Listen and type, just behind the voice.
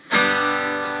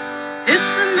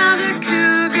another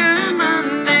Cougar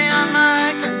Monday on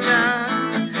Mike and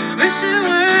John. Wish it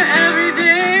were every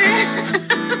day.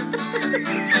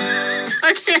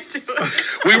 I can't do it.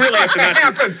 We really have to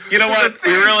not do, you know what?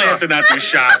 We really have to not do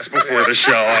shots before the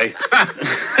show.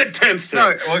 It tends to.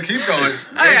 No, well, keep going.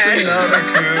 Okay. It's another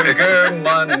Cougar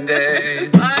Monday.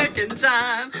 Mike and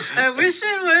John. I wish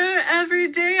it were every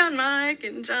day on Mike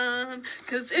and John.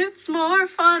 'Cause it's more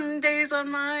fun days on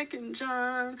Mike and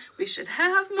John. We should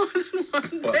have more than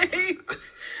one day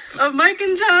of Mike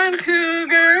and John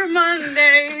Cougar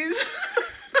Mondays.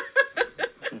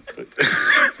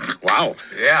 Wow.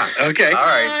 Yeah. Okay. All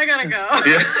right. I gotta go.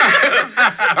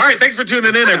 All right. Thanks for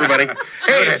tuning in, everybody.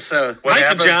 Hey, it's What Mike and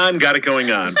happens? John Got It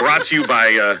Going On. Brought to you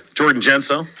by Jordan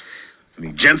Genso, the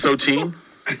Genso team.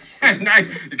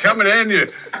 You're coming in, you're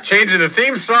changing the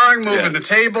theme song, moving Yeah. the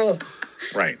table.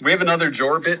 Right. We have another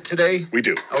Jor bit today. We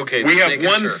do. Okay, We just have making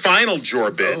one sure. final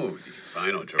Jor bit. Oh, the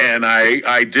final Jor. And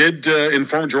I did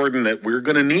inform Jordan that we're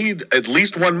going to need at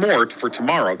least one more for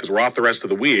tomorrow because we're off the rest of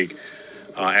the week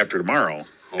after tomorrow.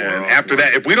 we're And off after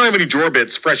tomorrow. that, if we don't have any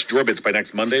fresh Jor bits by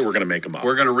next Monday, we're going to make them up.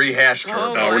 We're going to rehash Jor.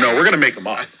 Oh, No, we're going to make them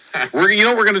up. You know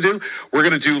what we're going to do? We're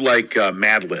going to do like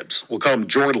Mad Libs. We'll call them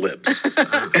Jor Libs. We'll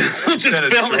just Instead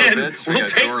of fill Jor in. bits, we We'll got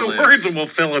take Jor the Libs. words and we'll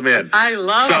fill them in. I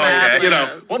love So, that. you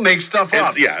know, We'll make stuff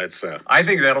up. it's I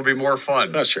think that'll be more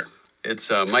fun. sure. It's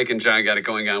Mike and John Got It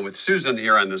Going On with Susan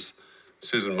here on this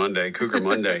Susan Monday, Cougar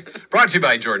Monday. Brought to you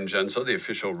by Jordan Genso, the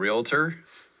official realtor.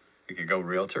 You could go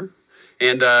realtor.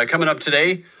 And coming up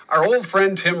today, our old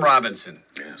friend Tim Robinson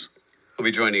Yes. will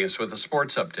be joining us with a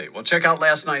sports update. We'll check out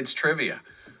last night's trivia.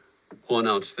 We'll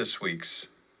announce this week's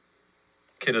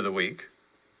Kid of the Week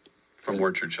from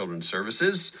Orchard Children's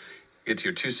Services. Get to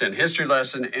your 2-cent history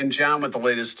lesson, and John with the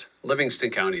latest Livingston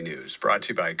County news. Brought to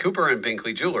you by Cooper and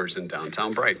Binkley Jewelers in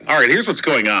downtown Brighton. All right, here's what's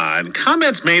going on.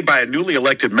 Comments made by a newly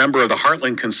elected member of the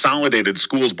Heartland Consolidated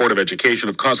Schools Board of Education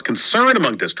have caused concern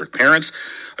among district parents.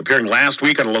 Appearing last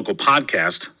week on a local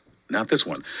podcast, not this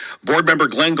one, board member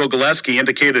Glenn Gogolewski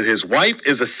indicated his wife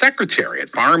is a secretary at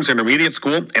Farms Intermediate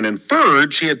School and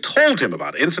inferred she had told him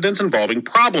about incidents involving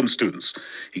problem students.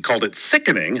 He called it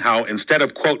sickening how instead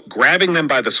of, quote, grabbing them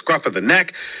by the scruff of the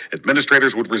neck,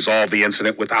 administrators would resolve the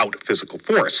incident without physical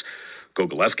force.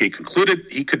 Gogolewski concluded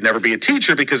he could never be a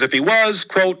teacher because if he was,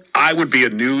 quote, I would be a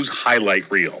news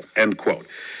highlight reel, end quote.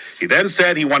 He then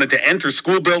said he wanted to enter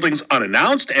school buildings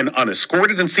unannounced and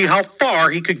unescorted and see how far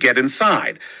he could get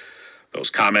inside. Those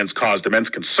comments caused immense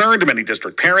concern to many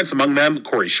district parents, among them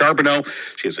Corey Charbonneau.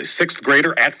 She is a 6th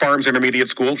grader at Farms Intermediate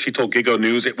School. She told Gigo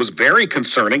News it was very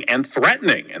concerning and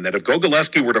threatening, and that if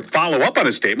Gogolewski were to follow up on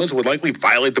his statements, it would likely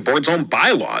violate the board's own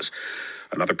bylaws.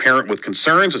 Another parent with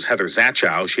concerns is Heather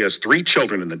Zachow. She has 3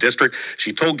 children in the district.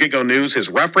 She told Gigo News his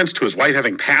reference to his wife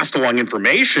having passed along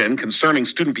information concerning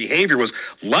student behavior was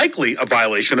likely a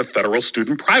violation of federal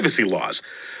student privacy laws.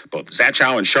 Both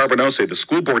Zachow and Charbonneau say the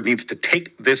school board needs to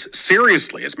take this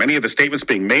seriously, as many of the statements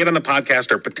being made on the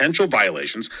podcast are potential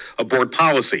violations of board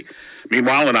policy.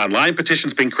 Meanwhile, an online petition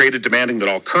is being created demanding that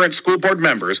all current school board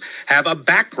members have a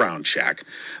background check.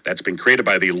 That's been created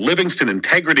by the Livingston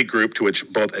Integrity Group, to which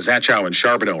both Zachow and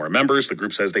Charbonneau are members. The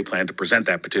group says they plan to present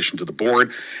that petition to the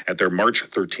board at their March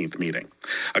 13th meeting.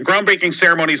 A groundbreaking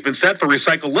ceremony has been set for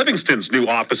Recycle Livingston's new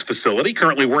office facility.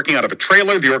 Currently working out of a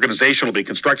trailer, the organization will be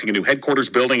constructing a new headquarters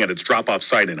building at its drop-off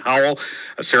site in Howell.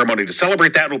 A ceremony to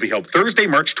celebrate that will be held Thursday,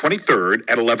 March 23rd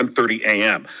at 11:30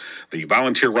 a.m. The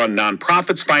volunteer-run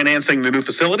nonprofits financing the new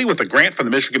facility with a grant from the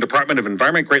Michigan Department of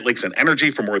Environment, Great Lakes, and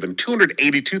Energy for more than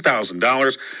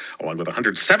 $282,000, along with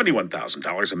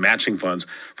 $171,000 in matching funds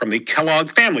from the Kellogg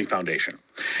Family Foundation.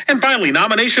 And finally,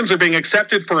 nominations are being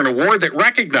accepted for an award that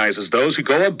recognizes those who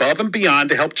go above and beyond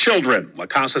to help children. La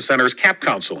Casa Center's CAP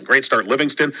Council and Great Start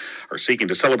Livingston are seeking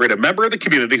to celebrate a member of the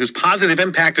community whose positive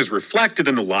impact is reflected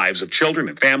in the lives of children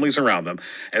and families around them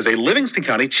as a Livingston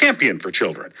County champion for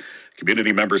children.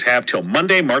 Community members have till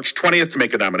Monday, March 20th to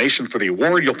make a nomination for the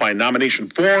award. You'll find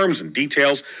nomination forms and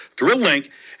details through a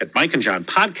link at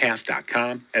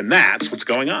mikeandjohnpodcast.com, and that's what's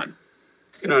going on.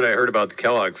 You know what I heard about the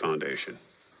Kellogg Foundation?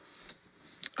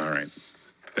 All right.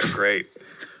 They're great.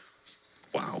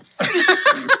 Wow.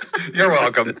 You're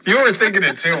welcome. You were thinking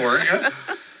it too, weren't you?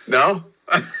 No?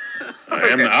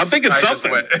 I'm thinking I just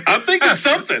something. went. I'm thinking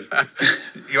something.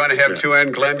 You want to have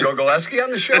 2N Glenn Gogolewski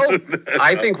on the show?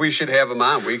 I think we should have him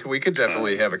on. We could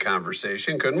definitely have a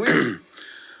conversation, couldn't we?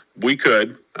 We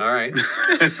could. All right.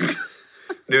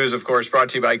 News, of course, brought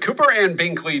to you by Cooper and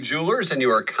Binkley Jewelers, and you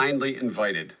are kindly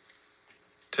invited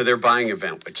to their buying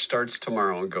event, which starts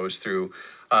tomorrow and goes through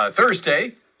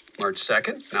Thursday, March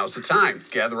 2nd. Now's the time.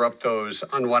 Gather up those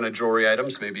unwanted jewelry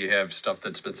items. Maybe you have stuff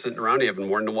that's been sitting around you haven't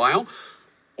worn in a while.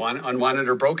 Unwanted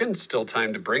or broken, still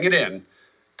time to bring it in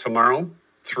tomorrow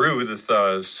through the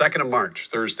 2nd of March,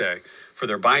 Thursday, for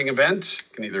their buying event.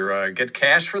 You can either get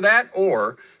cash for that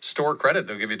or store credit.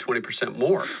 They'll give you 20%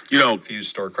 more You know, if you use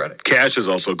store credit. cash is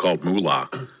also called moolah.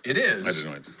 It is. I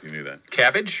didn't know you knew that.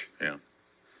 Cabbage? Yeah.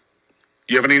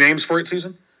 You have any names for it,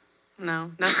 Susan?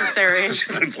 No, necessary. Look at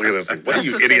this. What are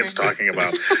you Necessary. idiots talking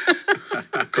about?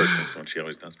 Of course, that's what she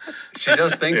always does. She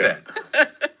does think Yeah.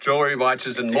 that. Jewelry,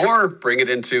 watches, and more. Bring it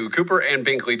into Cooper and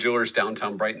Binkley Jewelers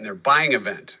downtown Brighton. Their buying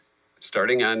event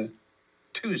starting on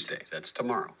Tuesday. That's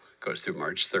tomorrow. Goes through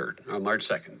March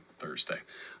 2nd, Thursday.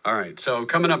 All right. So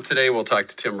coming up today, we'll talk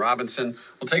to Tim Robinson.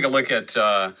 We'll take a look at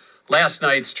last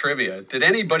night's trivia. Did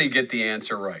anybody get the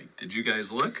answer right? Did you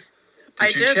guys look? I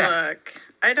you did check? look.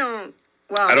 I don't.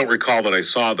 Well, I don't recall that I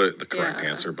saw the correct Yeah.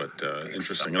 answer, but interesting. And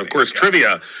somebody of course, got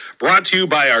trivia brought to you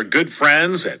by our good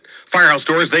friends at Firehouse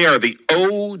Doors. They are the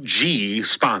OG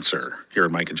sponsor here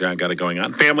at Mike and John Got It Going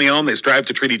On. Family owned. They strive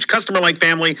to treat each customer like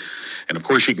family. And of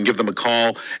course, you can give them a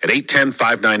call at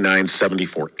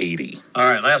 810-599-7480. All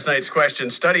right, last night's question.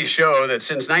 Studies show that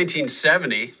since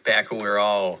 1970, back when we were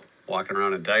all walking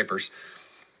around in diapers,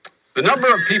 the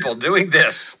number of people doing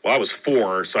this. Well, I was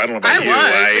 4, so I don't know I about you.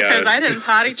 was because I didn't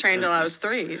potty train till I was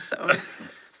 3. So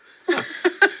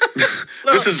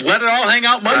This is Let It All Hang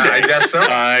Out Monday. I guess so.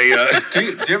 uh, Do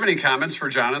you have any comments for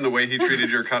John on the way he treated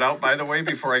your cutout, by the way,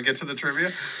 before I get to the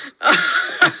trivia?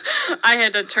 I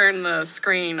had to turn the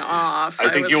screen off. I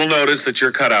think was- you'll notice that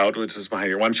your cutout, which is behind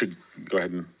you, why don't you go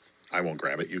ahead and, I won't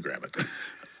grab it, you grab it.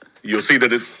 You'll see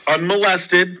that it's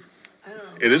unmolested.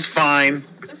 It is fine.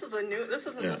 This is a new. This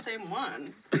isn't the same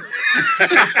one. Did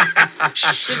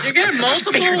you get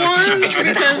multiple ones?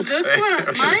 Because this one,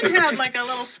 mine had like a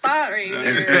little spot right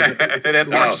here. It had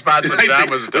more spots than I John see.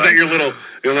 was Was done. that your little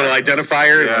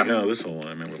identifier? Yeah. No, this will,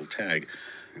 my little tag.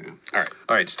 All right.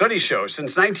 All right, studies show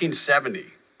since 1970,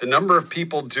 the number of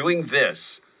people doing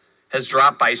this has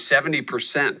dropped by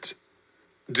 70%.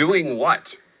 Doing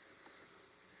what?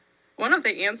 One of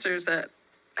the answers that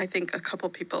I think a couple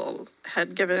people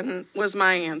had given was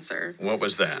my answer. What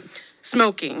was that?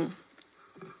 Smoking.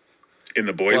 In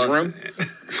the boys' room?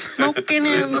 Smoking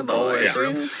in the boys'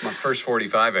 room. My first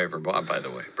 45 I ever bought, by the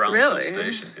way. Brownsville Really?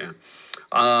 Station, yeah.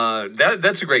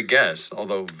 That's a great guess,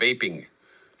 although vaping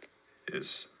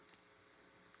is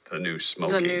the new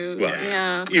smoking. The new, Well,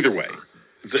 yeah. Either way.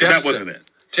 Jeff that said- wasn't it.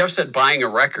 Jeff said buying a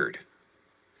record.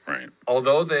 Right.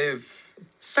 Although they've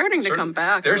Starting to come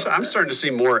back. I'm starting to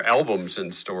see more albums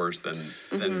in stores than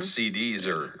CDs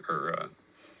or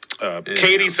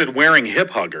Katie said wearing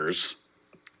hip huggers.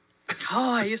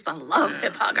 Oh, I used to love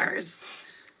hip huggers.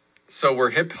 So were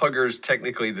hip huggers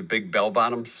technically the big bell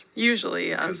bottoms?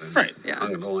 Usually, Because yes. it's Right. Yeah.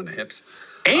 hung low in the hips.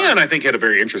 And I think had a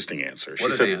very interesting answer. She What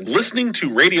did said, they answer? listening to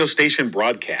radio station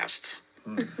broadcasts.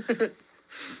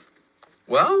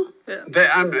 Well, Yeah.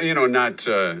 I'm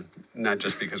not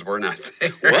just because we're not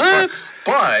there. What?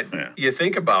 But Yeah. you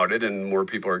think about it, and more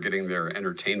people are getting their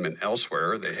entertainment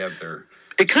elsewhere. They have their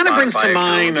It kind of brings to Spotify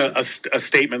mind accounts. a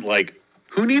statement like,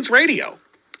 who needs radio?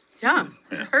 Yeah.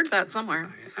 I heard that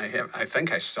somewhere. I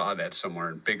think I saw that somewhere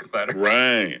in big letters.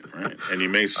 Right. And you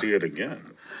may see it again.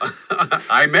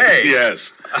 I may.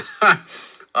 Yes.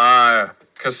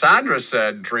 Cassandra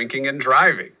said drinking and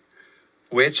driving,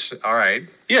 which, all right,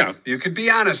 Yeah. you could be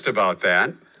honest about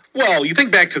that. Well, you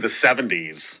think back to the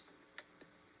 70s.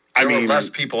 I There were mean, less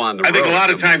people on the I road. think a lot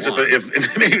of number times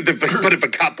one. if a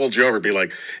cop pulled you over, it'd be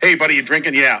like, hey, buddy, you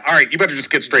drinking? Yeah. All right, you better just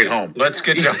get straight home. Let's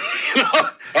get you,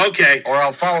 Okay. or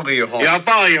I'll follow you home. Yeah, I'll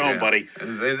follow you home, Yeah. buddy. They,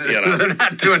 know. They're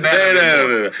not doing that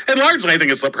anymore. And largely, I think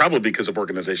it's probably because of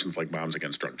organizations like Moms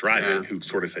Against Drunk Driving, Yeah. who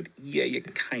sort of said, yeah, you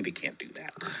kind of can't do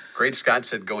that. Great Scott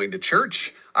said going to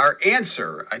church. Our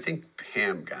answer, I think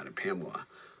Pam got it, Pamela,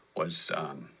 was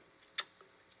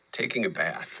taking a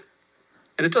bath.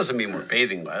 And it doesn't mean we're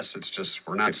bathing less. It's just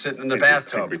we're not sitting in the I think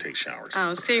bathtub. we take showers.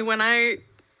 Oh, see, when I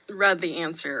read the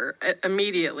answer,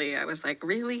 immediately I was like,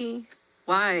 really?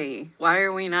 Why? Why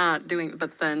are we not doing?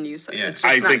 But then you said Yeah. it's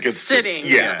just I not think it's sitting.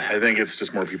 just, yeah, I think it's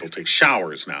just more people take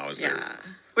showers now. Is there? Yeah.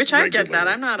 Which I get that.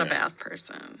 regular, I'm not a yeah. bath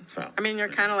person. So, I mean, you're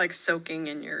kind of like soaking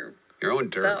in your Your own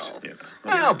dirt. self. Yeah.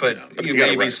 Well, but But you you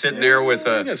gotta may be rest. sitting there with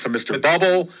Yeah, a some Mr.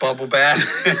 Bubble, bubble bath,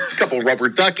 a couple rubber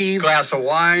duckies, glass of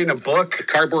wine, a book.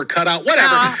 cardboard cutout,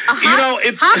 whatever.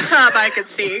 It's Hot tub I could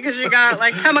see because you got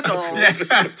like chemicals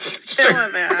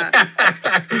killing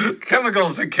that.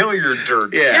 Chemicals to kill your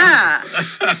dirt. yeah.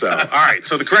 Yeah. So, all right.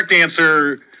 So the correct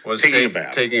answer Was taking a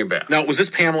bath. Taking a bath. Now, was this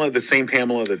Pamela the same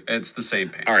Pamela that... It's the same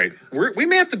Pamela. All right. We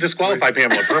may have to disqualify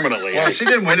Pamela permanently. Well, she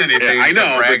didn't win anything. Yeah, I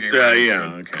know, bragging but, rights, yeah,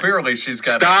 but okay. Clearly, she's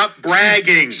got... Stop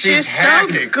bragging. She's so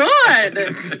hacking.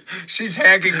 good. She's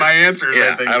hacking my answers,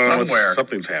 Yeah, I think, I don't know, somewhere.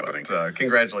 something's happening. But,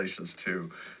 congratulations to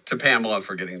Pamela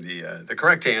for getting the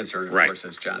correct answer. And of Right. course,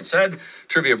 as John said,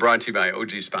 trivia brought to you by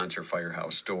OG sponsor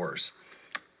Firehouse Doors.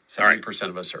 70%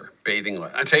 of us are bathing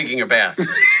less. Taking a bath.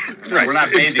 Right. We're not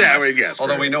bathing Instead, less. yes,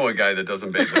 Although right. we know a guy that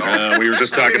doesn't bathe at all. We were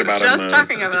just talking about Just him.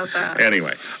 talking about that.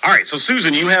 Anyway. All right. So,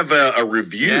 Susan, you have a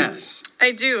review. Yes.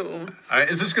 I do.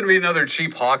 Is this going to be another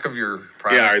cheap hawk of your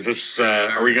product? Yeah. Is this?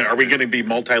 Are we going to be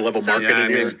multi-level So marketing yeah, I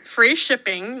mean- here? Free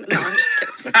shipping. No, I'm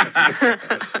just kidding.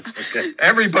 Okay.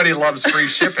 Everybody loves free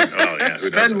shipping. Oh yeah. Who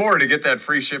Spend doesn't? more to get that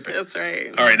free shipping. That's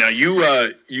right. All right. Now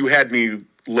you had me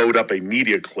load up a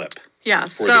media clip Yeah.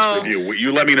 for So this review.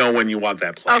 You let me know when you want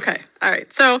that played. okay. All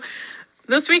right. So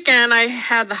this weekend I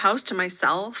had the house to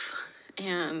myself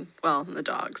and the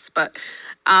dogs, but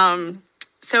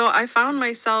so I found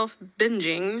myself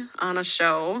binging on a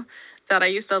show that I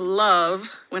used to love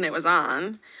when it was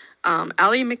on.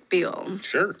 Ally McBeal.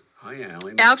 Sure. Oh, yeah.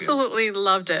 Ally McBeal. Absolutely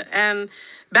loved it. And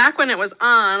back when it was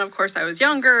on, of course, I was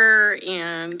younger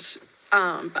and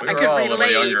but We I were could all relate. a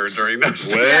little younger during this.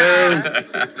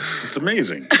 Well, it's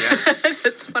amazing.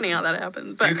 It's funny how that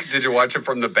happens, but Did you watch it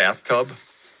from the bathtub?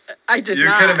 I did You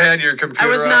not. could have had your computer I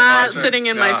was out not watching it. sitting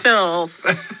in my Yeah. filth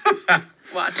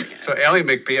watching it. So Ally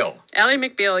McBeal. Ally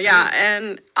McBeal, yeah,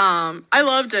 and I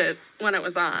loved it when it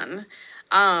was on,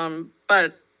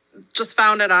 but just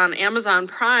found it on Amazon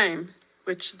Prime,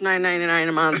 which is $9.99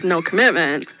 a month, no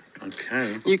commitment.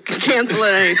 Okay. You can cancel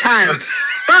it any time.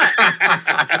 But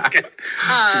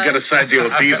She's got a side deal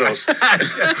with Bezos.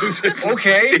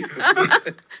 Okay.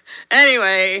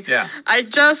 anyway, Yeah. I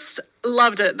just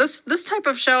loved it. This type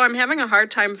of show, I'm having a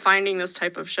hard time finding this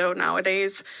type of show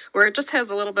nowadays, where it just has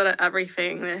a little bit of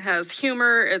everything. It has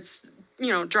humor. It's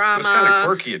drama. It was kind of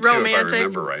quirky, too, romantic. if I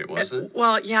remember right, wasn't it?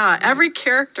 Well, yeah. Every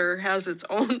character has its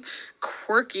own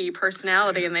quirky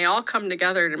personality, and they all come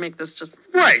together to make this just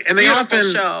Right. And they beautiful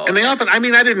often show. I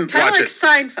mean, I didn't kind of watch like it.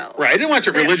 Seinfeld. Right, I didn't watch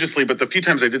it Yeah. religiously, but the few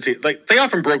times I did see it, like they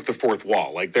often broke the fourth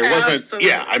wall. Like there wasn't, Absolutely.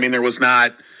 yeah. I mean, there was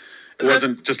not. It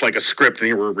wasn't just like a script and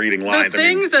here we're reading lines. The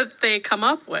things that they come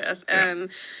up with.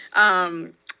 And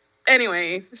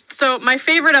anyway, so my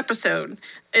favorite episode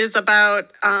is about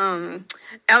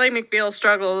Ally McBeal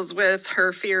struggles with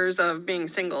her fears of being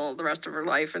single the rest of her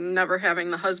life and never having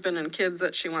the husband and kids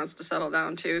that she wants to settle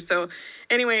down to. So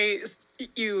anyway,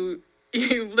 you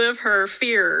live her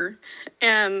fear,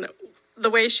 and the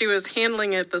way she was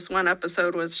handling it this one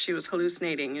episode was she was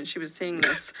hallucinating and she was seeing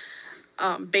this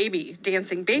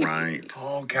dancing baby. Right.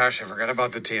 Oh, gosh, I forgot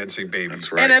about the dancing baby.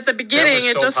 That's right. And at the beginning, That was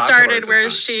it so just popular at started the where time.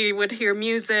 she would hear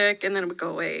music and then it would go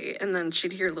away. And then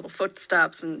she'd hear little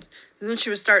footsteps. And then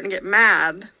she was starting to get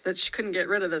mad that she couldn't get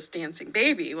rid of this dancing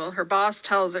baby. Well, her boss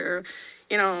tells her,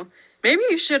 maybe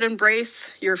you should embrace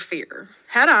your fear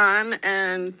head on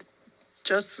and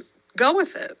just go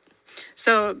with it.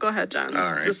 So go ahead, John.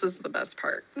 All right. This is the best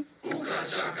part.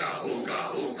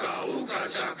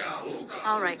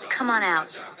 All right, come on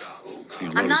out.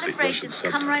 You'll I'm notice not the afraid, Russian just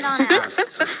come subtitles. right on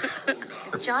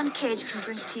out. If John Cage can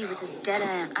drink tea with his dead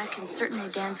aunt, I can certainly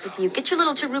dance with you. Get your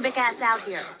little cherubic ass out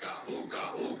here.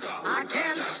 I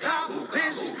can't stop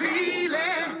this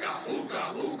feeling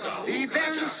deep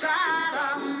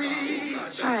inside of me.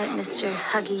 All right, Mr.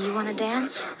 Huggy, you want to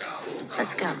dance?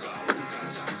 Let's go.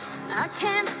 I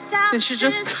can't stop. And she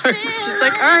just starts, she's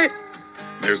like, all right.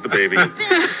 There's the baby.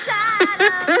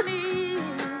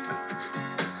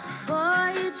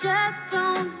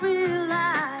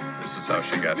 This is how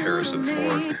she got Harrison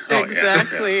Ford. Oh, yeah.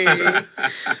 Exactly.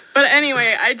 But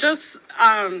anyway, I just,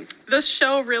 this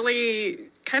show really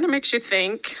kind of makes you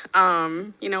think.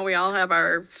 We all have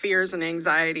our fears and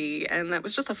anxiety, and that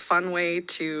was just a fun way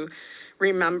to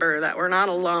remember that we're not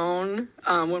alone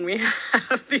when we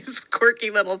have these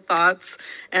quirky little thoughts,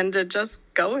 and to just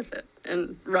go with it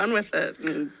and run with it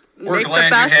and We're make the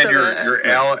glad best you had of it. your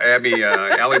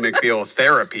Ally McBeal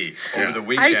therapy over the I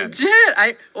weekend. did.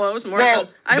 It was more. Well,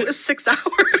 it was 6 hours.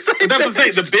 That's what I'm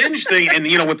saying. The binge thing, and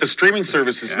with the streaming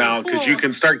services now, because you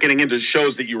can start getting into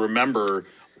shows that you remember.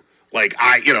 Like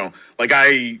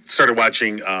I started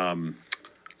watching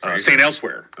St.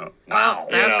 Elsewhere. Oh, Wow,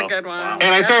 that's know. a good one.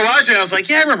 And I started watching it. I was like,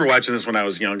 yeah, I remember watching this when I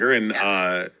was younger. And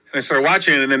I started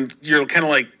watching it, and then you're kind of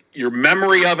like, your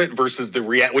memory of it versus the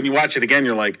when you watch it again,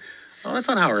 you're like, oh, that's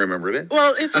not how I remembered it.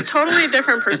 Well, it's a totally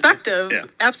different perspective. Yeah.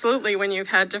 Absolutely, when you've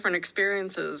had different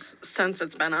experiences since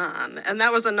it's been on. And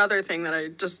that was another thing that I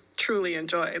just truly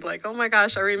enjoyed. Like, oh my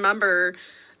gosh, I remember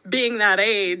being that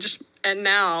age And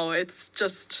now it's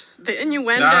just the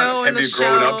innuendo Now, in have the you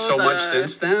grown show, up so much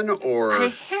since then, or I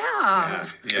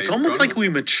have. Yeah, It's you've almost grown like up. we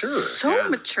mature. So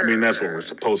mature. I mean, that's what we're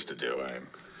supposed to do.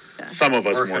 Some of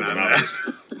us Working more than on others.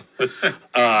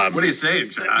 What are you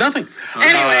saying, John? Nothing.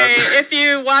 Anyway, if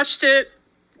you watched it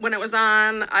when it was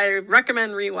on, I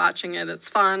recommend rewatching it. It's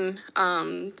fun,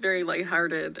 very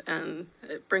lighthearted, and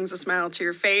it brings a smile to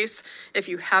your face. If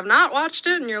you have not watched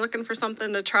it and you're looking for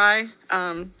something to try,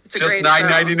 it's a Just great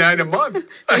 $9.99 a month.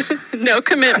 show. No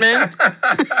commitment.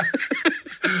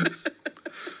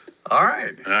 All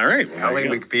right. All right. Well, Ally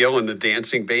there you go. McBeal and the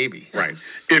Dancing Baby. Right.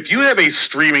 If you have a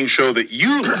streaming show that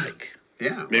you like,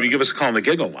 Yeah. maybe give us a call on the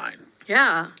Giggle line,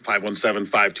 Yeah.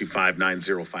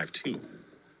 517-525-9052.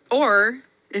 Or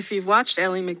if you've watched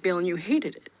Ally McBeal and you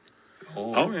hated it,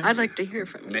 Oh, yeah. I'd like to hear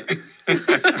from you.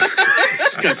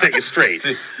 Just going to set you straight.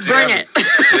 Bring it.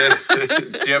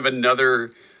 Do you have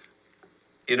another,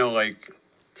 like,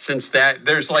 since that,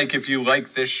 there's like, if you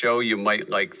like this show, you might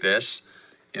like this,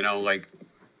 like,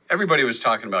 everybody was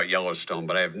talking about Yellowstone,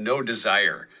 but I have no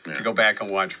desire to go back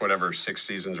and watch whatever 6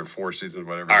 seasons or 4 seasons,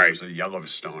 whatever All it right. was of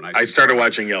Yellowstone. I started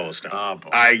watching Yellowstone. Oh, boy.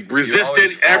 I You resisted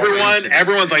always fall into this.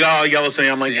 Everyone's like, oh, Yellowstone.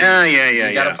 I'm like, See, yeah.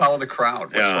 You got to follow the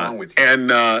crowd. What's wrong with you? And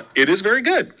it is very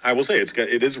good. I will say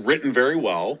it is written very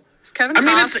well. Is Kevin I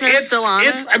mean, Costner still on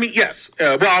it? I mean, yes.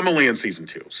 Well, I'm only in season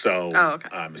 2, so Oh, okay.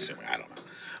 I'm assuming. I don't know.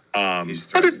 But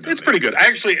But it's pretty good.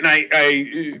 Actually, and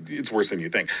it's worse than you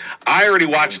think. I already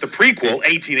watched the prequel,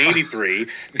 1883,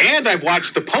 and I've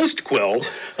watched the post-quill,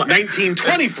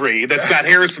 1923, that's got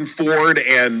Harrison Ford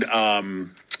and Ally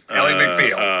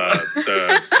McBeal.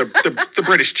 the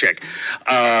British chick,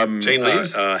 Jane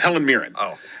Leaves? Helen Mirren.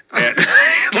 Oh. And,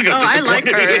 look how I like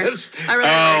disappointed he her. is. I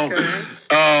really like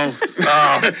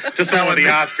her. Just not with the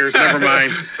Oscars. Never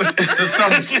mind.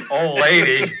 Just some old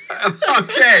lady.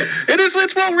 Okay.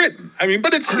 It's well written. I mean,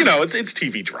 but it's it's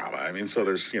TV drama. I mean, so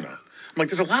there's I'm like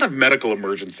there's a lot of medical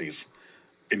emergencies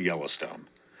in Yellowstone.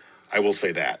 I will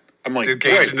say that. I'm like, Did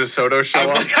Gage boy, and DeSoto show I'm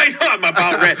up? like, I know I'm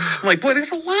about ready. I'm like, boy,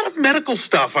 there's a lot of medical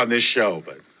stuff on this show.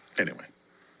 But anyway,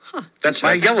 that's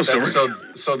my Yellowstone.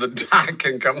 So the doc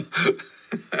can come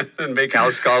and make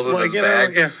house calls with his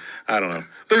bag. Yeah. I don't know.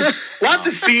 There's lots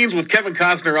of scenes with Kevin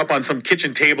Costner up on some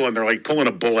kitchen table and they're like pulling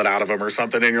a bullet out of him or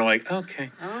something, and you're like, okay.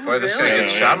 Boy, this guy really?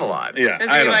 gets shot a lot. Yeah. Is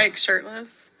I he don't- like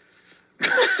shirtless?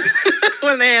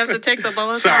 When they have to take the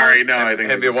bullets Sorry, out? no, I think.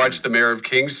 Have you watched The Mayor of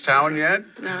Kingstown yet?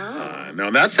 No.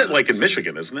 No, that's it. Like in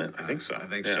Michigan, isn't it? I think so. I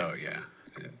think so, yeah.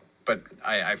 But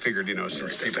I figured,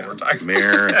 since people were talking.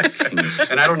 Mayor.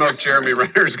 And I don't know if Jeremy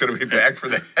Renner is going to be back for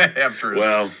that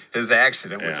after his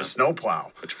accident with yeah. the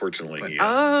snowplow. Which fortunately,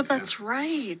 Oh, that's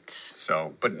right.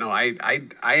 So, but no, I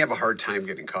have a hard time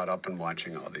getting caught up in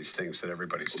watching all these things that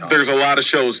everybody's talking there's a lot of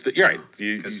shows that you're right.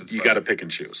 You 'Cause it's you like- got to pick and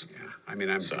choose. Yeah, I mean,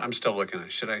 I'm still looking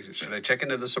at. Should I check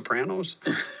into The Sopranos?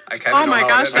 I kind of. Oh my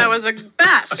gosh, that was a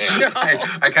best show.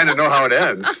 I kind of know how it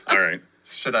ends. All right.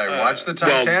 Should I watch the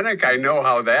well- Titanic? I know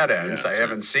how that ends. Yeah, I so-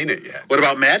 haven't seen it yet. What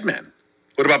about Mad Men?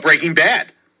 What about Breaking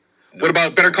Bad? What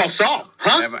about Better Call Saul?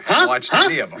 Huh? I haven't watched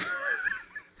any of them.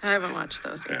 I haven't watched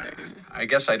those either. I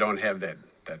guess I don't have that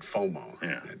FOMO,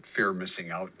 Yeah. that fear of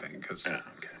missing out thing. Because Yeah,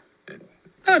 okay.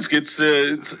 No,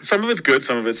 it's some of it's good,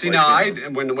 some of it's see, like, now you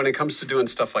know, when it comes to doing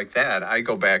stuff like that, I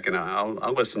go back and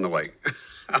I'll listen to like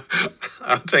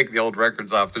I'll take the old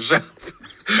records off the shelf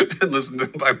and listen to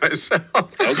them by myself.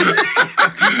 okay.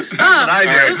 I do.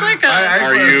 There's like a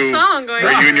Are you song going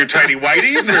are on. you in your tidy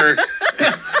whiteys or?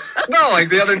 No, like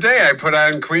the other day, I put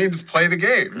on Queen's "Play the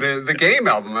Game," the Game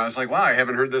album. I was like, wow, I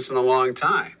haven't heard this in a long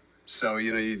time. So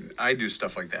I do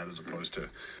stuff like that as opposed to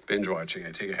binge watching.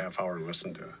 I take a half hour and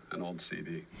listen to an old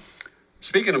CD.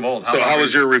 Speaking of old, So how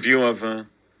was your review of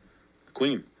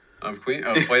Queen? of Queen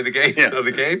of Play the Game Yeah. of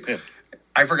the game? Yeah.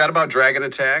 I forgot about Dragon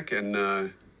Attack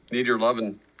and Need Your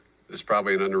Lovin' is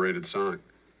probably an underrated song.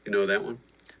 You know that one?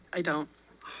 I don't.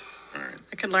 All right.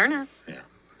 I can learn it. Yeah.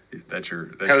 That's your.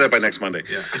 Have that by next Monday.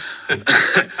 Yeah.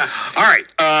 All right.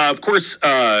 Of course,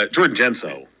 Jordan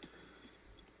Genso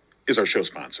is our show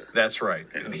sponsor. That's right.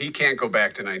 And he can't go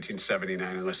back to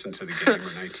 1979 and listen to the game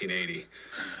or 1980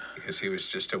 because he was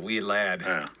just a wee lad.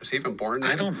 Yeah. Was he even born then?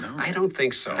 I don't know. I don't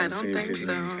think so. I don't See if think he's-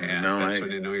 so. Yeah, No, that's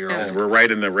when you know you're Yeah. old. We're right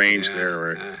in the range Yeah, there.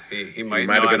 Where he he might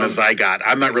might have been a zygote.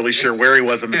 I'm not really sure where he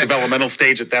was in the developmental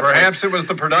stage at that Perhaps point. it was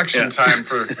the production Yeah. time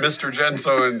for Mr.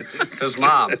 Genso and his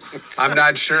mom. I'm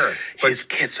not sure. But His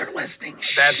kids are listening.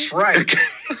 that's right.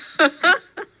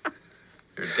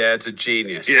 Your dad's a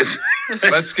genius. Yes.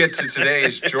 Let's get to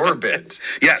today's Jorbit.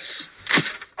 Yes.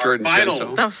 Jordan final-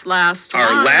 Genso. The last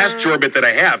Our one. last Jorbit that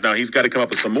I have. Now, he's got to come up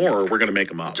with some more, or we're going to make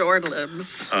him up.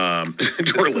 Jordlibs.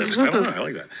 Jordan lives. I don't know. I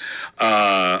like that.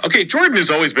 Okay, Jordan has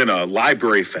always been a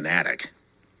library fanatic.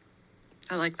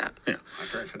 I like that. Yeah,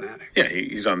 Library fanatic. yeah.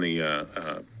 He's on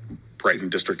the Brighton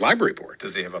District Library Board.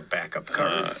 Does he have a backup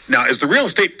card? Now, as the real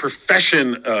estate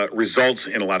profession results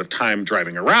in a lot of time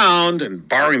driving around and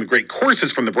borrowing the great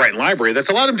courses from the Brighton Library, that's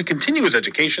allowed him to continue his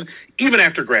education even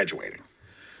after graduating.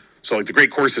 So, like, the great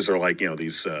courses are like,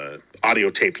 these audio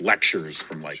taped lectures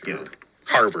from, like,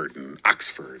 Harvard and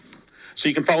Oxford. So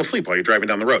you can fall asleep while you're driving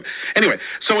down the road. Anyway,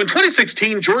 so in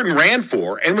 2016, Jordan ran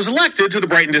for and was elected to the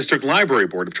Brighton District Library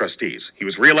Board of Trustees. He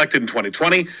was reelected in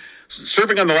 2020.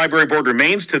 Serving on the library board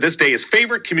remains to this day his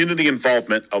favorite community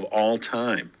involvement of all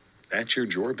time. That's your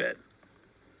Jorbit.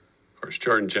 Of course,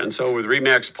 Jordan Genso with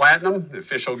Remax Platinum, the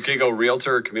official Gigo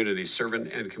Realtor, community servant,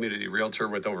 and community realtor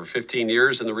with over 15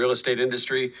 years in the real estate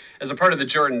industry. As a part of the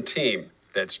Jordan team,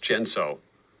 that's Genso,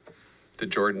 the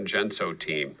Jordan Genso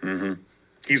team. Mm-hmm.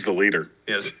 He's the leader.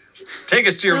 Yes. Take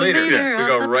us to your The leader. leader We of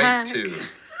go the right pack. to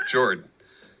Jordan.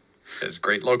 Has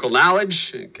great local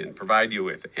knowledge and can provide you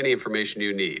with any information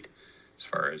you need as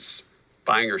far as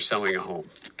buying or selling a home.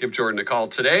 Give Jordan a call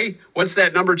today. What's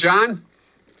that number, John?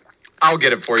 I'll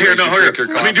get it for you. Here, as you no, drink here.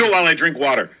 your Let me coffee. do it while I drink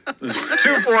water.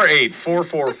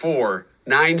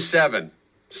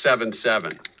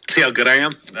 248-444-9777. See how good I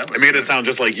am? That I was made it good. sound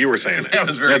just like you were saying it. That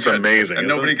was very That's good. amazing. And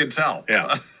isn't nobody it? could tell.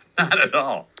 Yeah. Not at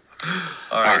all.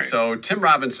 All right, right. so Tim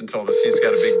Robinson told us he's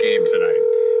got a big game tonight.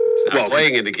 He's not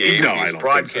playing in the game. No, he's I don't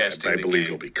broadcasting think so. I the believe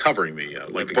game. he'll be covering the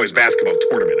Livingston. boys basketball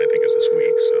tournament. I think is this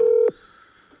week. So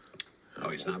Oh,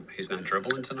 he's not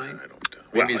dribbling tonight? I don't.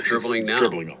 Maybe he's dribbling now.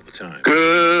 Dribbling all the time.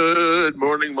 Good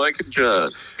morning, Mike and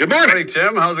John. Good Morning, morning.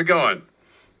 Tim. How's it going?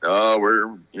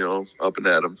 We're, up and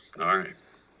at 'em. All right.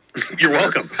 You're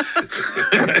welcome.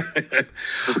 All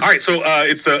right, so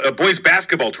it's the boys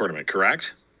basketball tournament,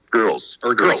 correct? Girls.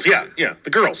 Or girls? Yeah, the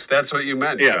girls. That's what you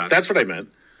meant, Yeah, John. that's what I meant.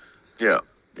 Yeah.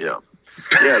 The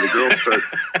girls start.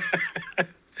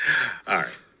 All right.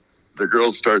 The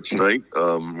girls start tonight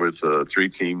with 3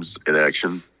 teams in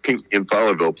action. Pink and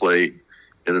Fowlerville play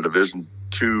in a Division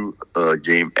II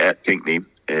game at Pinckney,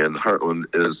 and Heartland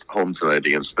is home tonight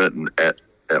against Fenton at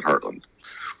Heartland.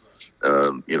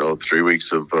 3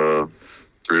 weeks of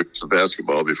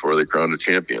basketball before they crown a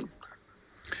champion.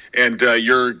 And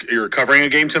you're covering a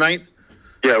game tonight?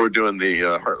 Yeah, we're doing the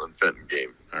Heartland Fenton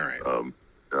game. All right.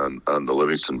 On the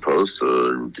Livingston Post.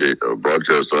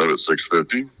 Broadcast time at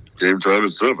 6:50. Game time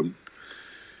at 7.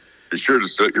 Be sure to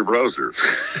set your browser.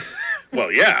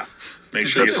 Well, yeah. Make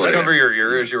sure you That's say like- Cover that. your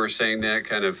ear as you were saying that,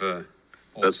 kind of. Old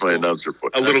That's my school. announcer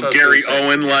voice. A little That's what I was Gary gonna say.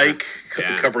 Owen-like,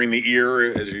 Yeah. covering the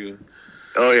ear as you...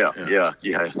 Oh yeah.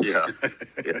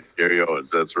 Gary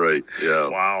Owens. That's right. Yeah.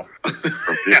 Wow.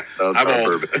 From Yeah, downtown I'm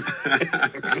old. Bourbon.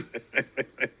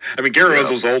 I mean, Gary Owens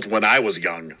Yeah. was old when I was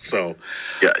young, so...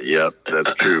 Yeah,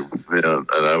 that's true. Yeah,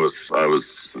 and I was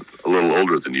a little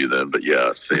older than you then, but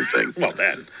yeah, same thing. Well,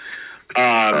 then.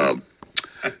 So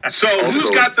Also-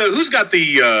 who's got the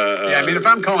Yeah, I mean, if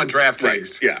I'm calling DraftKings,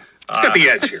 right, yeah. Who's got the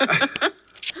edge here?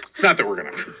 Not that we're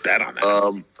going to bet on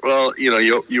that. Well,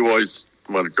 you always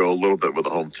want to go a little bit with the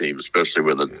home team, especially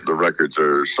when the records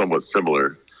are somewhat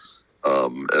similar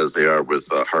as they are with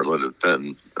Heartland and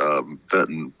Fenton.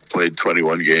 Fenton played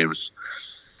 21 games,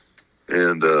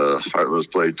 and Heartland's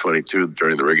played 22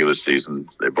 during the regular season.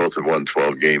 They both have won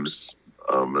 12 games.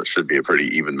 It should be a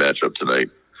pretty even matchup tonight.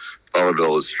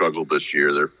 Fowlerville has struggled this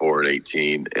year. They're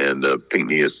 4-18, and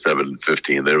Pinckney is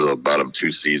 7-15. They're the bottom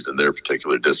 2 seeds in their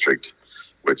particular district,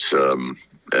 which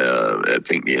at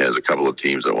Pinckney has a couple of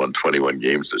teams that won 21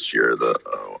 games this year. The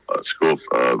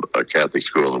a Catholic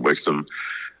school in Wixom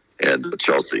and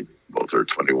Chelsea, both are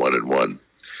 21-1.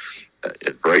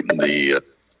 At Brighton,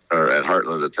 or at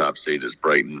Heartland, the top seed is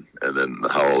Brighton, and then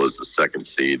Howell is the second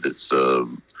seed. It's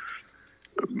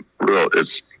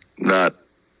it's not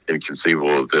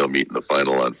inconceivable that they'll meet in the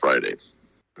final on Friday.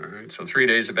 All right, so 3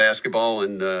 days of basketball,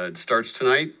 and it starts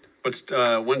tonight.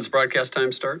 When's broadcast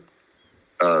time start?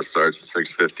 Starts at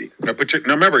 6:50.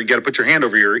 Now remember, you got to put your hand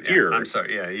over your ear. I'm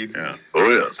sorry. Yeah, Yeah. Oh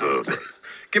yeah, so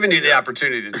giving you the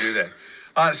opportunity to do that.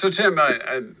 So Tim,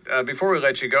 before we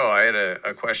let you go, I had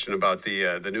a question about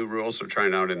the new rules they're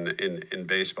trying out in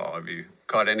baseball. Have you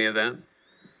caught any of that?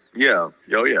 yeah.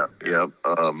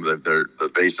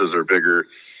 The bases are bigger.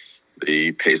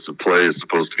 The pace of play is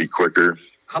supposed to be quicker.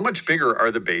 How much bigger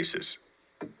are the bases?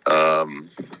 I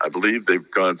believe they've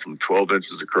gone from 12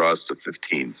 inches across to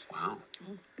 15. Wow,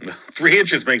 3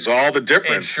 inches makes all the it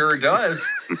difference. sure does.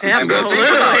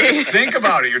 Absolutely. Think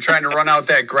about it. You're trying to run out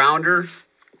that grounder,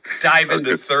 dive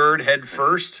into third head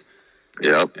first.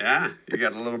 Yep. Yeah, you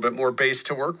got a little bit more base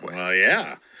to work with. Well,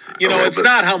 yeah. You know, it's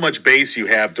not how much base you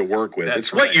have to work with. That's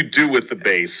It's what right. you do with the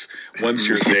base once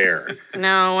you're there.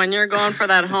 No, when you're going for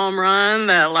that home run,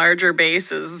 that larger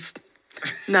base is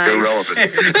nice.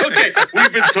 Irrelevant. Okay,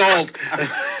 we've been told.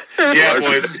 Yeah,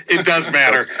 boys, it does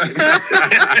matter.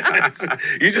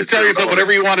 You just tell yourself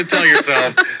whatever you want to tell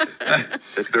yourself.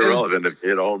 It's irrelevant if you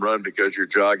hit a home run because you're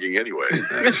jogging anyway.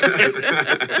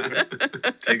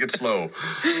 Take it slow.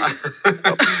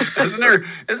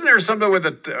 Isn't there something with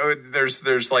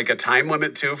there's like a time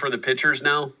limit too for the pitchers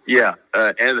now? Yeah,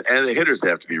 and the hitters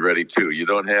have to be ready too. You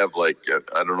don't have like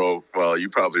I don't know. Well, you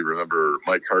probably remember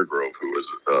Mike Hargrove, who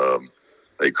was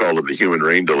they called him the human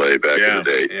rain delay back in the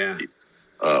day. Yeah.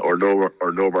 Or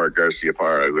Nomar Garcia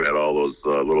Parra, who had all those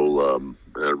little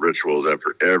rituals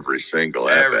after every single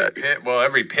at bat.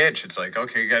 Every pitch, it's like,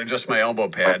 okay, got to adjust my elbow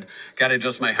pad, got to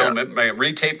adjust my helmet,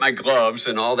 retape my gloves,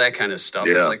 and all that kind of stuff.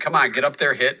 Yeah. It's like, come on, get up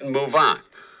there, hit, and move on.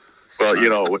 Well, you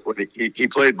know, when he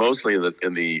played mostly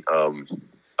in the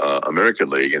American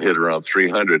League and hit around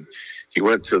 300. He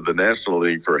went to the National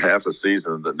League for half a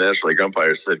season. The National League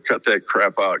umpire said, cut that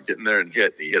crap out, get in there and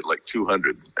hit. And he hit like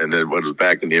 200. And then was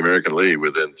back in the American League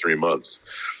within 3 months.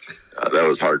 That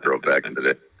was Hargrove back in the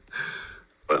day.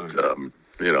 But,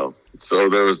 you know, so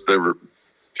there were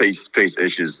pace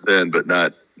issues then, but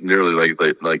not nearly like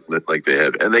they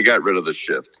had. And they got rid of the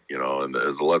shift, you know, and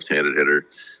as a left-handed hitter,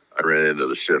 I ran into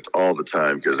the shift all the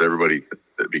time because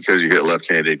because you hit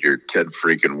left-handed, you're Ted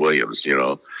freaking Williams, you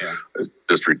know. Yeah. It's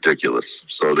just ridiculous.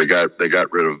 So they got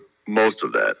rid of most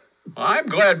of that. Well, I'm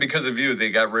glad because of you they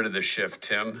got rid of the shift,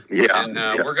 Tim. Yeah, And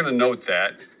yeah. we're going to note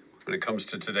that when it comes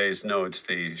to today's notes,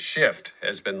 the shift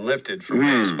has been lifted from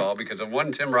baseball because of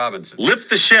one Tim Robinson.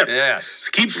 Lift the shift. Yes.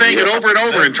 Keep saying it over and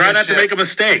over Lift and try the not to shift. make a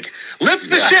mistake. Lift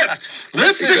the shift.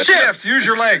 Lift the shift. Use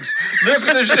your legs. Lift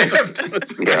the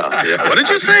shift. Yeah. What did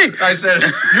you say? I said,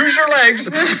 use your legs.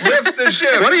 Lift the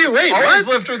shift. What do you wait? Always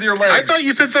What? lift with your legs. I thought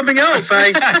you said something else.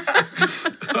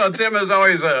 Well, Tim, as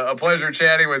always, a pleasure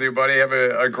chatting with you, buddy. Have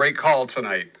a great call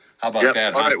tonight. How about Yep.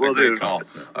 that? All huh? right, will A great do. call.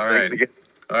 All Thanks right. again.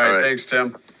 All right. All right. Thanks,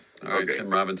 Tim. All right, Okay. Tim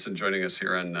Robinson joining us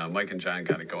here on Mike and John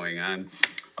Got It Going On.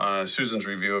 Susan's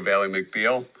review of Ally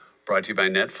McBeal, brought to you by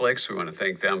Netflix. We want to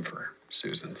thank them for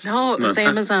Susan's. No, it was it's not-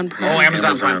 Amazon Prime. Oh, Amazon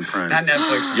Amazon Prime. Prime. Not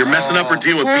Netflix. You're messing up her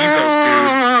deal with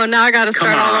Bezos, Oh, now I got to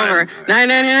start all on. over.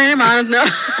 $9.99 a month. No.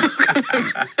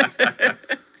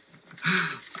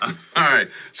 All right.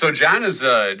 So John's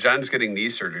getting knee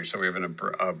surgery, so we have an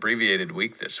abbreviated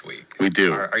week this week. We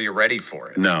do. Are you ready for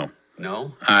it? dude. No.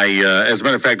 No? As a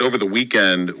matter of fact, over the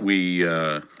weekend,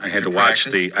 I had to watch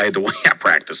practice?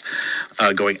 practice,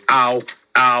 going, ow,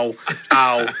 ow,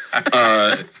 ow.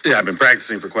 I've been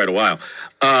practicing for quite a while.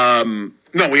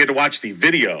 No, we had to watch the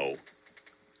video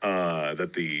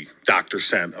that the doctor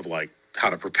sent of like how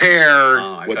to prepare,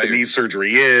 I what thought the you- knee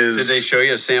surgery is. Did they show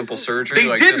you a sample surgery? They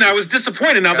like didn't. this? I was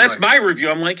disappointed. Now Kinda that's like- my review.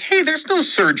 I'm like, hey, there's no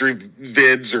surgery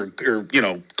vids or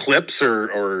clips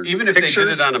or Even if pictures. they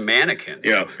did it on a mannequin.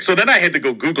 Yeah. So then I had to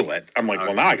go Google it. I'm like,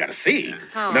 well, now I got to see.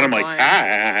 Oh, And then I'm like, boy.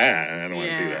 I don't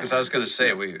want to see Yeah. that. Because I was going to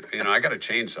say, I got a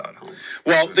chainsaw at home.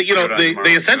 Well, Put it on they tomorrow,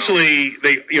 essentially,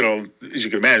 as you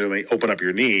can imagine, they open up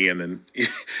your knee and then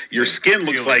your skin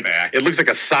looks Peel it like, back. it looks like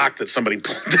a sock that somebody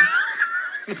pulled down.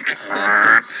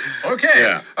 Okay.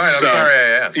 Yeah. All right. I'm So- sorry I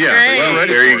asked. Yeah, Great. well,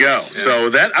 Ready there you for go. it. Yeah. So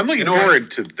that I'm looking know what?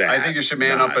 forward to that. I think you should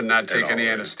man up and not take at any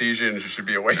all. anesthesia, and you should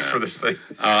be awake for this thing.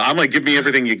 I'm like, give me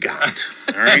everything you got.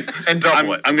 All right, And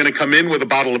double it. I'm going to come in with a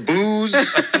bottle of booze,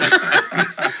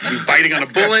 be biting on a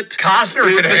bullet.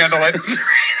 Costner can handle it.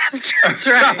 That's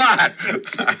right.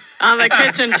 Come on. On the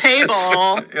kitchen table.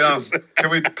 Can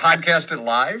we podcast it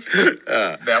live?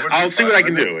 That would be I'll see fun, what I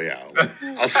can wouldn't do.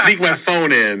 Yeah, I'll sneak my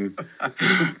phone in,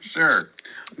 it? Sure.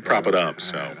 prop it up.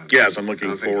 So yes, I'm looking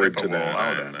I don't think forward to people will that.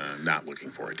 allow I'm not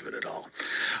looking forward to it at all.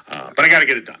 But I got to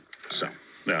get it done. So.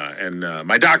 And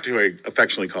my doctor, who I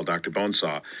affectionately call Dr.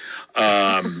 Bonesaw,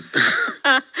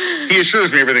 he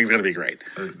assures me everything's going to be great.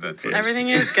 That's what Everything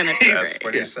is going to be That's great.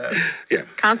 what he says. Um, Yeah.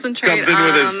 Concentrate Comes in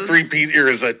with his on- three-piece, or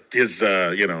his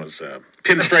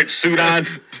pinstripe suit on.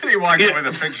 Did he walk in with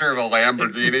a picture of a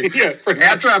Lamborghini? Yeah, pretty much.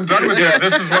 After I'm done with you,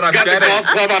 this is what I'm Got the getting. golf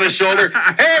club on his shoulder.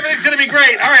 Hey, everything's going to be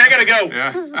great. All right, I got to go.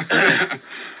 Yeah.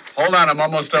 Hold on, I'm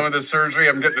almost done with this surgery.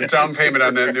 I'm getting the down payment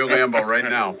on that new Lambo right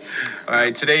now. All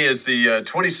right, today is the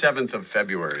 27th of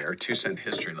February, our 2-cent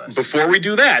history lesson. Before we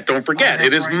do that, don't forget, Oh,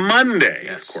 that's it is right. Monday,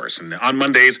 Yes. of course. And on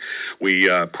Mondays, we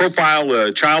profile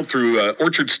a child through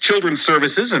Orchard's Children's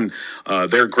Services and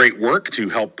their great work to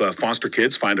help foster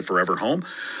kids find a forever home.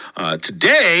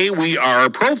 Today, we are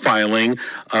profiling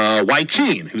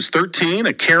Joaquin, who's 13,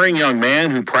 a caring young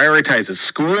man who prioritizes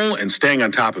school and staying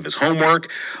on top of his homework.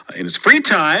 In his free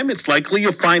time, it's likely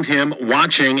you'll find him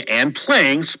watching and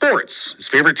playing sports. His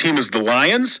favorite team is the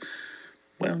Lions.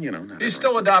 Well, not He's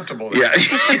still adoptable. Yeah.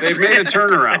 They've made a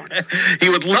turnaround. He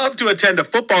would love to attend a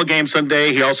football game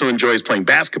someday. He also enjoys playing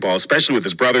basketball, especially with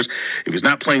his brothers. If he's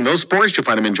not playing those sports, you'll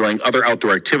find him enjoying other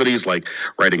outdoor activities like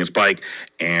riding his bike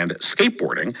and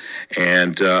skateboarding.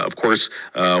 And, of course,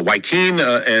 Joaquin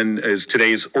and is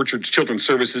today's Orchard Children's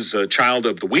Services Child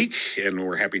of the Week, and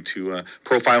we're happy to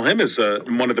profile him as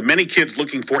one of the many kids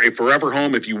looking for a forever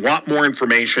home. If you want more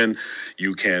information,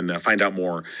 you can find out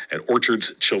more at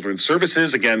Orchard's Children's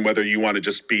Services. Again, whether you want to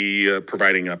just be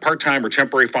providing a part-time or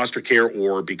temporary foster care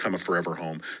or become a forever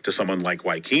home to someone like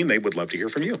Joaquin, they would love to hear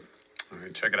from you. All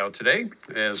right, check it out today.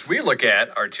 As we look at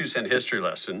our 2-cent history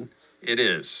lesson, it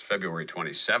is February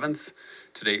 27th.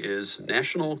 Today is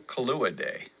National Kahlua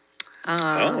Day.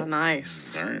 Oh,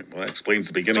 nice. All right. Well, that explains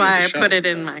the beginning That's why of the show. I put it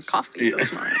in my coffee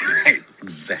this morning. Right.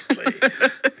 Exactly.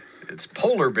 It's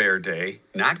Polar Bear Day,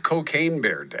 not Cocaine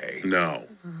Bear Day. No.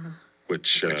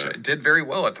 Which Did very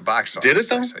well at the box office. did it,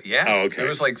 though? Yeah. Oh, okay. It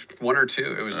was like 1 or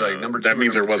 2. It was like number 2. that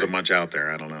means there number wasn't 3. much out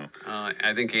there. I don't know.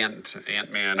 I think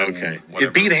Ant-Man. Okay. And whatever.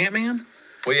 It beat Ant-Man?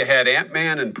 Well, you had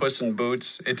Ant-Man and Puss in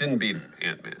Boots. It didn't beat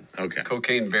Ant-Man. Okay.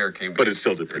 Cocaine Bear came. But it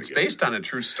still did pretty It's good. based on a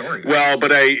true story. Well,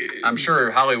 but I'm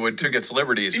sure Hollywood took its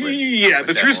liberties with. yeah, with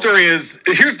the that true whole- story is,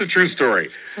 here's the true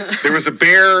story. There was a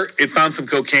bear, it found some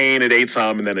cocaine, it ate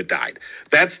some, and then it died.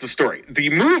 That's the story. The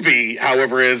movie,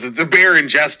 however, is that the bear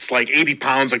ingests like 80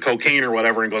 pounds of cocaine or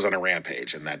whatever and goes on a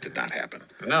rampage, and that did not happen.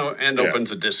 No, and Yeah.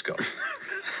 opens a disco.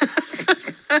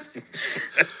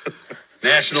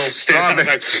 National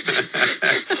Strawberry.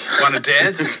 Want to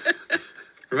dance?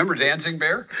 Remember Dancing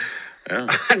Bear? Yeah.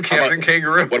 On Captain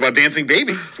Kangaroo. What about Dancing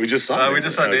Baby? We just saw it. We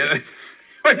just saw Okay. Dan-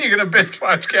 When are you going to binge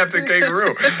watch Captain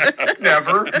Kangaroo?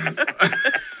 Never.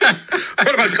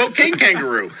 What about Cocaine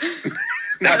Kangaroo?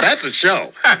 Now that's a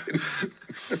show.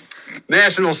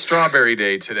 National Strawberry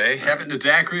Day today. Have it in a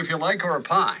daiquiri if you like, or a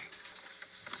pie.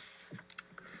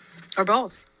 Or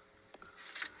both.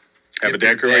 Have a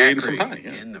Get the daiquiri and some pie.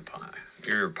 daiquiri Yeah. in the pie.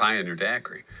 Your pie and your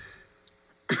daiquiri.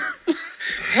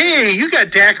 Hey, you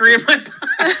got daiquiri in my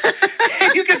pie. Hey,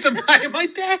 you got some pie in my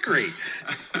daiquiri.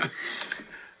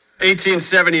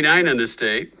 1879 on this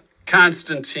date,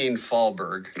 Constantine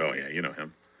Fallberg Oh, yeah, you know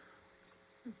him.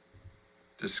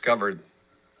 discovered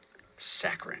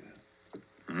saccharin,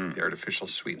 the artificial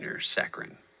sweetener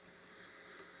saccharin.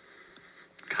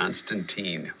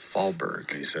 Constantine Fallberg.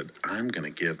 And he said, I'm going to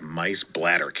give mice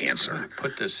bladder cancer.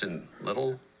 Put this in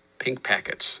little pink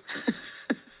packets.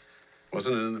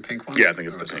 Wasn't it in the pink one? Yeah, I think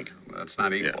it's Or the was it- pink. That's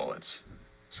not equal. It's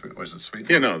sweet. Was it sweet?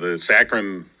 You know, the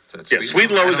saccharin. Is that Yeah, sweet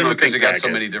low is in the pink You got so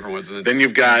packet. many different ones. Then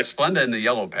you've got- Splenda in the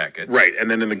yellow packet. Right, and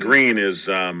then in the green is it's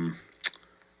the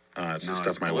No, stuff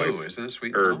it's my blue, wife. isn't it?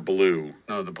 Sweet Or low? blue.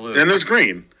 No, the blue. And there's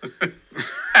green.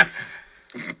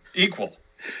 Equal.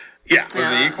 Yeah. Was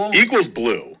it equal? Equals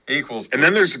blue. Equals. And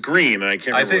then there's green, and I can't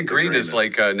remember. I think what the green is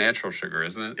like natural sugar,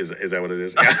 isn't it? Is that what it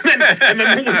is? Yeah. and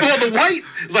then well, the white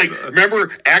is like,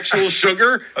 remember actual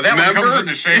sugar? Oh, that one remember? comes in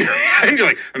the shaker. And you're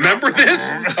like, remember this?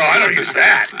 Oh, I don't use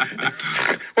that.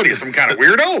 What are you, some kind of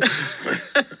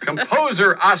weirdo?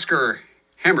 Composer Oscar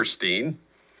Hammerstein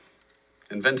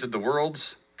invented the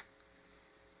world's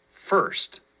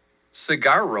first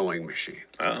cigar rolling machine.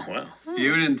 Oh, well.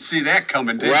 You didn't see that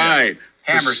coming, did you? Right.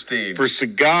 Hammerstein. For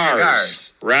cigars.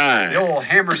 Cigars. Right. The old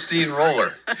Hammerstein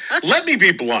roller. Let me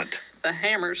be blunt. The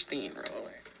Hammerstein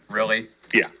roller. Really?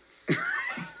 Yeah.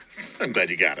 I'm glad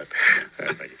you got it.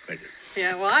 Thank you. Thank you.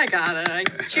 Yeah, well, I got it. I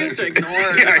choose to ignore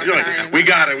it Yeah, you're like, sometimes. we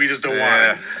got it. We just don't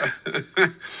want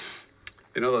it.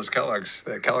 You know those Kellogg's,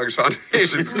 that Kellogg's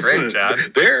Foundation's great, John.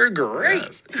 They're great.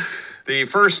 Yes. The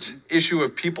first issue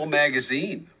of People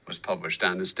magazine was published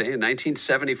on this day in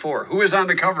 1974. Who is on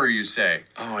the cover, you say?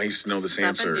 Oh, I used to know this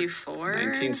answer. 74?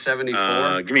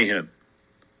 1974? Give me a hint.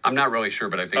 I'm not really sure,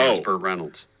 but I think it was Oh. Burt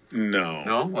Reynolds. No.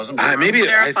 No? Wasn't Burt Maybe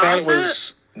Farrah I thought it Fawcett?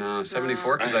 was. No,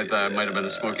 74, because I thought it might have been a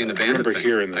Smokey and the I Bandit remember thing.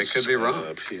 hearing this. I could be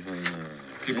wrong.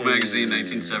 People magazine,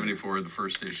 1974, the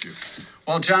first issue.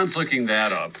 While John's looking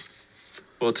that up,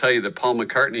 we'll tell you that Paul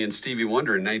McCartney and Stevie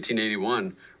Wonder in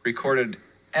 1981 recorded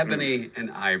Ebony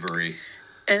and Ivory.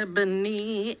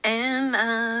 Ebony and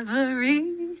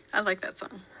Ivory. I like that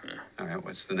song. All right,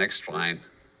 what's the next line?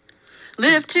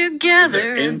 Live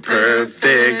together In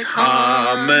perfect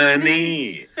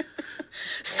harmony.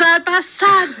 Side by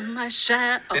side, my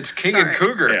shadow. Oh, It's King sorry. and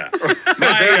Cougar. Yeah.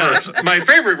 My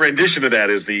favorite rendition of that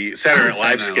is the Saturday Night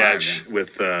Live Saturday Night Live, sketch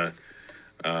with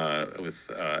with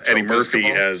Eddie Murphy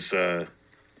Piscopo? as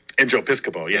and Joe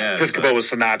Piscopo. Yeah, Yeah, Piscopo was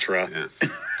Sinatra.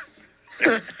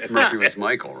 Yeah. Murphy was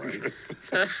Michael, right?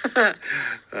 That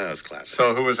was classic.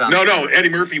 So who was on? No, Eddie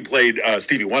Murphy played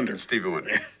Stevie Wonder. Stevie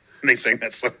Wonder. And they sang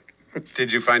that song.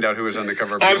 Did you find out who was on the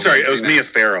cover? Of Oh, I'm People sorry. It was Magazine? Mia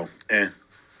Farrow.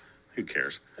 Who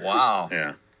cares? Wow.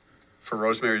 Yeah. For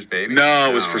Rosemary's Baby? No,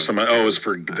 it was for someone. Oh, it was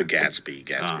for the Gatsby.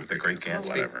 The Great Gatsby.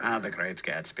 Whatever. The Great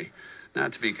Gatsby.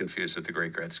 Not to be confused with the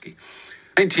Great Gretzky.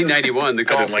 1991, the I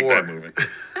Gulf didn't like War. that movie.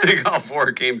 The Gulf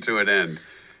War came to an end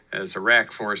as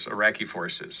Iraqi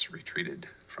forces retreated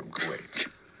from Kuwait.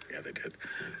 Yeah, they did.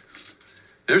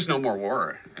 There's no more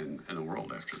war in the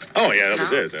world after that. Oh, yeah, that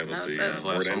was No, it. That was that was the it. Last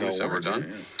word one end we all said we're war. done.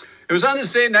 Yeah. It was on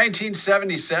this day in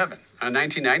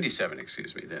 1997,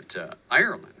 excuse me, that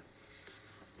Ireland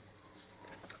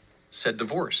said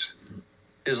divorce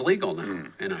is legal now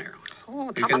in Ireland. Oh,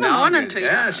 You top can of the now morning get- to you.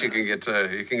 Yes, you can get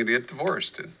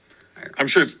divorced in Ireland. I'm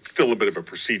sure it's still a bit of a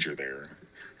procedure there.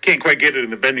 Can't quite get it in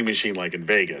the vending machine like in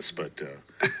Vegas, but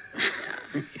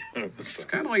It's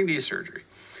kind of like knee surgery.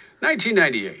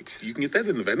 1998. you can get that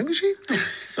in the vending machine?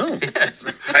 Oh, Yes.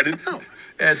 I didn't know.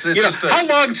 It's You know, just how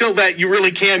long till that you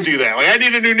really can do that? Like, I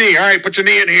need a new knee. All right, put your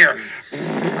knee in here.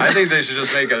 I think they should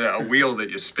just make a wheel that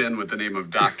you spin with the name of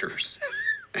doctors.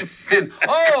 And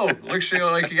looks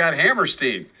like you got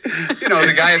Hammerstein. You know,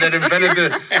 the guy that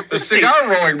invented the cigar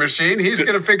rolling machine. He's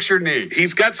going to fix your knee.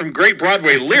 He's got some great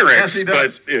Broadway lyrics, Yes, he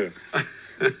does. but yeah.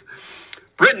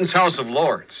 Britain's House of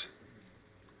Lords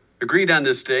agreed on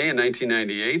this day in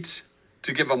 1998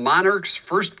 to give a monarch's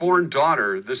firstborn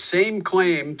daughter the same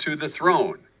claim to the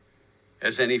throne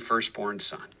as any firstborn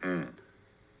son.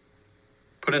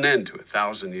 Put an end to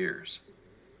 1,000 years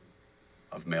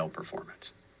of male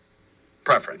preference.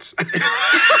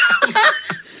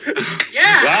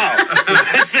 Yeah, Wow,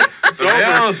 that's it. It's over.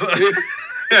 Males-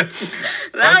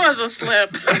 that was a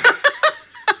slip.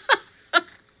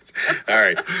 All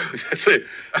right, that's it.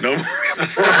 No more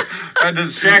performance.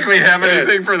 Does Shackley have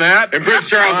anything for that? And Prince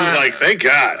Charles was like, "Thank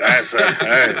God, that's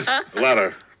a lot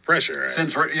of pressure."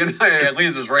 Since it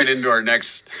leads us right into our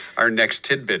next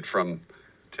tidbit from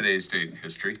today's date in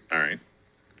history. All right,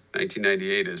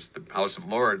 1998 is the House of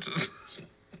Lords is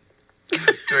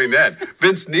doing that.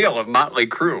 Vince Neil of Motley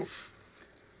Crue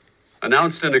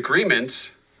announced an agreement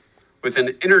with an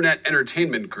internet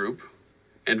entertainment group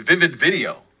and Vivid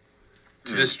Video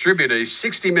to distribute a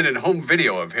 60-minute home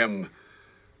video of him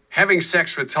having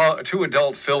sex with two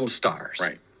adult film stars.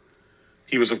 right.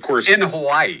 He was, of course, In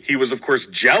Hawaii.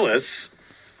 jealous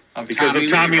because of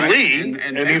Tommy right? Lee,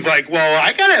 and he's like, "Well,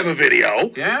 I gotta have a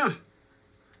video." Yeah.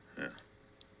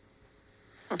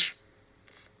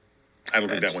 I don't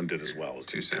think that one did as well as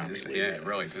Two Tommy cents. Lee. Yeah, it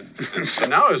really didn't. So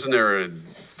now isn't there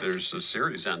there's a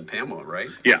series on Pamela, right?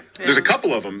 Yeah, there's a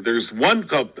couple of them. There's one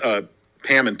called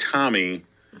Pam and Tommy,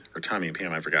 or Tommy and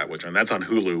Pam, I forgot which one. That's on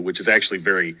Hulu, which is actually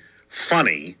very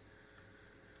funny.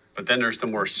 But then there's the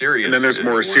more serious. And then there's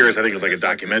more one serious, I that's think it's like a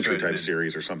affected documentary children type and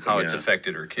series or something. How it's yeah.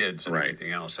 affected her kids and Right.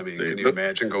 everything else. I mean, They- can you but-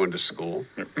 imagine going to school?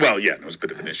 Well, yeah, it was a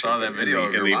bit of an issue. saw that video of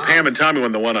In your the mom. Pam and Tommy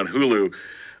one, the one on Hulu,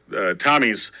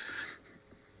 Tommy's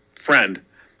friend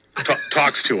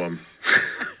talks to him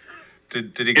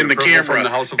Did he get in the approval camera. from the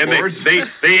House of and Lords? they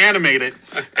animate it,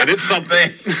 and it's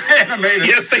something. animated.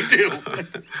 Yes, they do.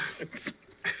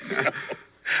 So,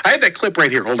 I had that clip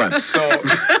right here. Hold on. So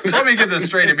let me get this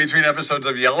straight. In between episodes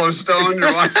of Yellowstone,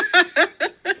 or what?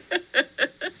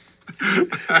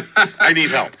 I need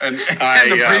help. and the I,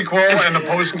 prequel and the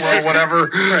postquel, whatever.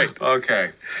 That's right.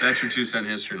 Okay, that's your 2-cent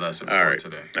history lesson for All right.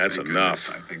 today. That's Thank enough.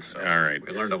 goodness. I think so. All right.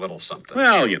 we learned a little something.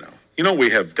 Well, you know what we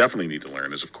have definitely need to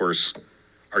learn is, of course,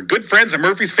 our good friends at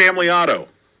Murphy's Family Auto.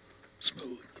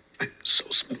 Smooth. So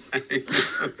smooth.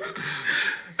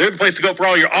 They're the place to go for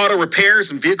all your auto repairs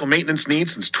and vehicle maintenance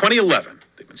needs since 2011.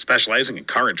 They've been specializing in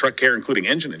car and truck care, including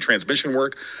engine and transmission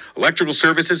work, electrical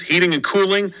services, heating and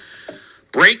cooling,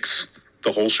 brakes,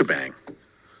 the whole shebang.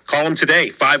 Call them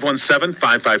today,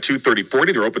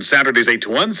 517-552-3040. They're open Saturdays 8 to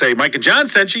 1. Say Mike and John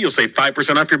sent you. You'll save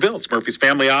 5% off your bill. It's Murphy's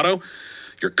Family Auto.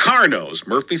 Your car knows.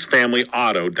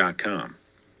 Murphy'sFamilyAuto.com.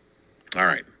 All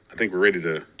right. I think we're ready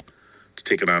to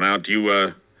take it on out. Do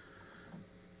you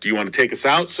want to take us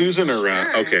out, Susan? Or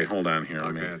Sure. okay, hold on here.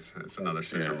 Let me- Okay, it's another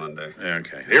Cougar Monday.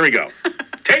 Okay, here we go.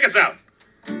 Take us out.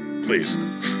 Please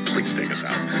take us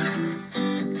out.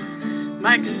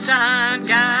 Mike and John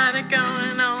got it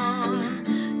going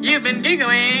on. You've been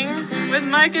giggling with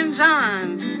Mike and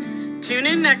John. Tune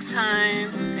in next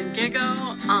time and giggle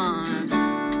on.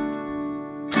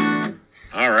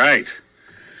 All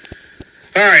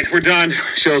right, we're done.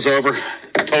 Show's over.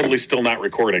 totally still not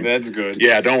recording. That's good.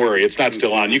 Yeah, don't worry. It's not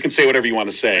still on. You can say whatever you want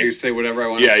to I say. can say whatever I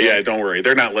want to Yeah, say. yeah, don't worry.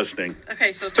 They're not listening.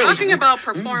 Okay, so talking about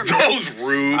performance. Those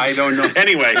rubes. I don't know.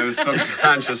 Anyway. It was some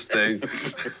subconscious thing.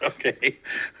 Okay.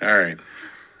 All right.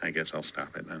 I guess I'll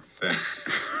stop it now.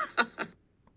 Thanks.